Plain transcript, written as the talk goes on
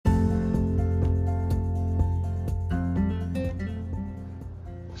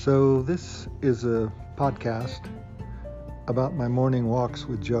So this is a podcast about my morning walks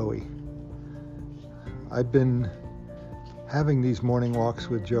with Joey. I've been having these morning walks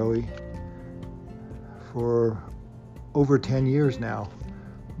with Joey for over 10 years now,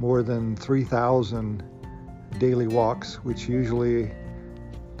 more than 3,000 daily walks, which usually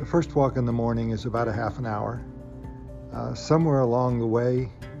the first walk in the morning is about a half an hour. Somewhere along the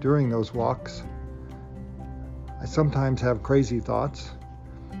way during those walks, I sometimes have crazy thoughts.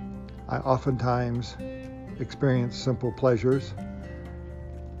 I oftentimes experience simple pleasures,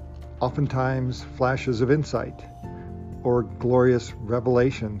 oftentimes flashes of insight or glorious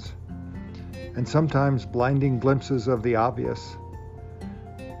revelations, and sometimes blinding glimpses of the obvious.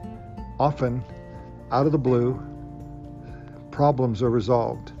 Often, out of the blue, problems are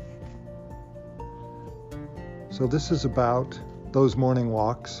resolved. So this is about those morning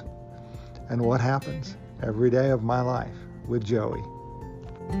walks and what happens every day of my life with Joey.